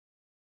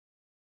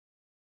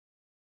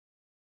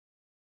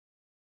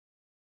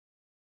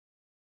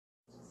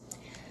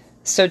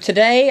So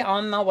today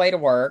on my way to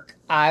work,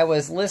 I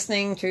was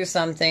listening to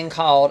something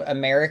called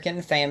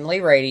American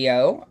Family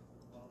Radio.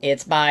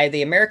 It's by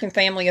the American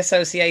Family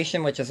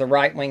Association, which is a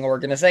right-wing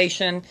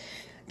organization.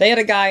 They had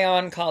a guy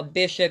on called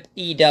Bishop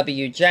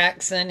E.W.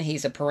 Jackson.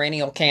 He's a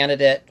perennial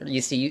candidate, at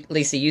least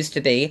he used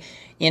to be,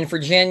 in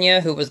Virginia,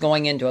 who was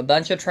going into a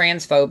bunch of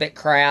transphobic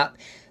crap.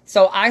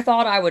 So I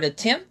thought I would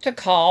attempt to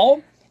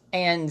call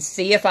and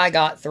see if I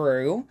got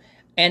through.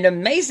 And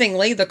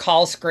amazingly, the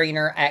call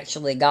screener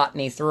actually got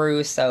me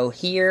through, so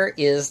here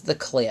is the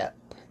clip.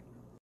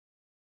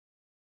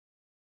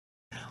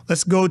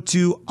 Let's go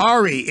to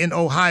Ari in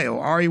Ohio.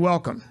 Ari,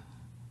 welcome.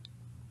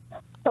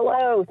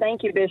 Hello.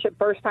 Thank you, Bishop.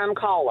 First-time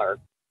caller.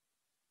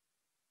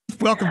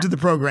 Welcome to the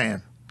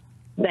program.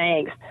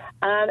 Thanks.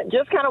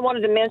 Just kind of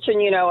wanted to mention,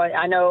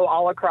 I know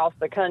all across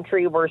the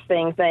country we're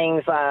seeing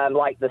things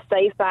like the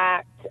SAFE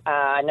Act.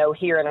 I know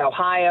here in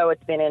Ohio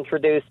it's been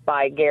introduced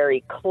by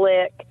Gary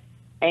Click.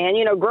 And,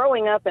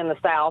 growing up in the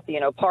South,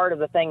 part of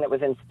the thing that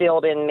was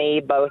instilled in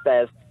me, both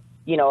as,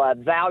 a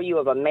value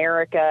of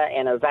America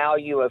and a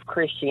value of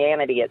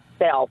Christianity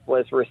itself,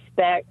 was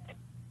respect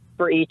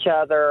for each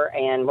other.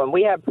 And when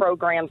we have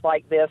programs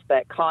like this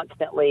that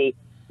constantly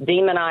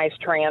demonize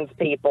trans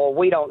people,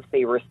 we don't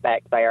see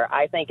respect there.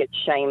 I think it's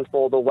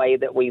shameful the way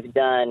that we've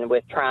done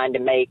with trying to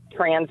make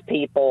trans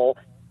people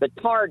the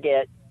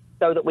target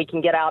so that we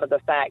can get out of the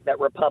fact that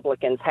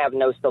Republicans have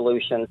no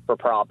solutions for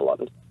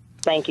problems.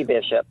 Thank you,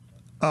 Bishop.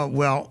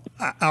 Well,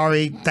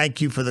 Ari, thank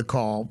you for the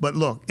call. But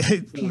look,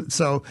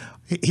 so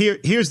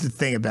here's the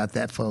thing about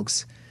that,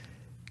 folks.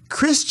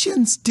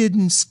 Christians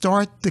didn't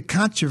start the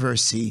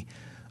controversy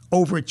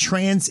over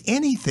trans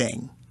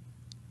anything.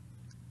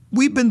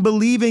 We've been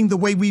believing the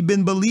way we've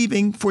been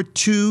believing for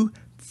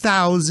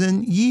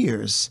 2,000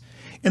 years.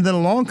 And then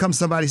along comes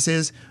somebody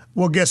says,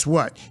 well, guess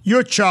what?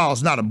 Your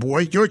child's not a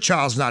boy. Your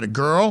child's not a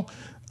girl.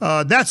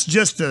 That's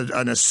just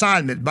an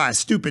assignment by a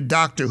stupid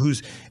doctor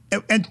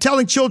and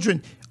telling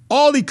children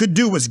all he could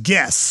do was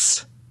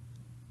guess.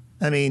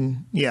 I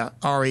mean, yeah,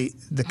 Ari,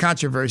 the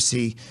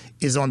controversy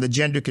is on the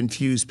gender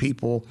confused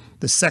people,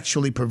 the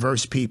sexually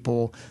perverse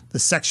people, the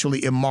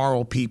sexually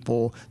immoral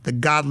people, the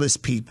godless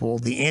people,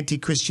 the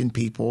anti-Christian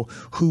people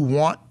who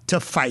want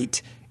to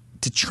fight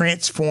to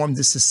transform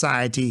the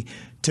society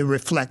to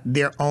reflect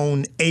their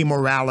own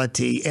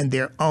amorality and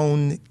their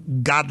own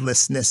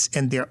godlessness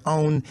and their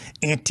own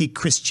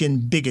anti-Christian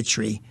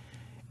bigotry.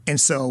 And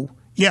so,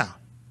 yeah,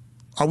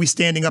 are we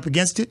standing up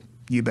against it?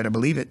 You better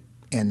believe it,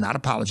 and not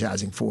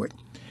apologizing for it.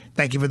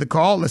 Thank you for the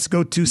call. Let's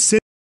go to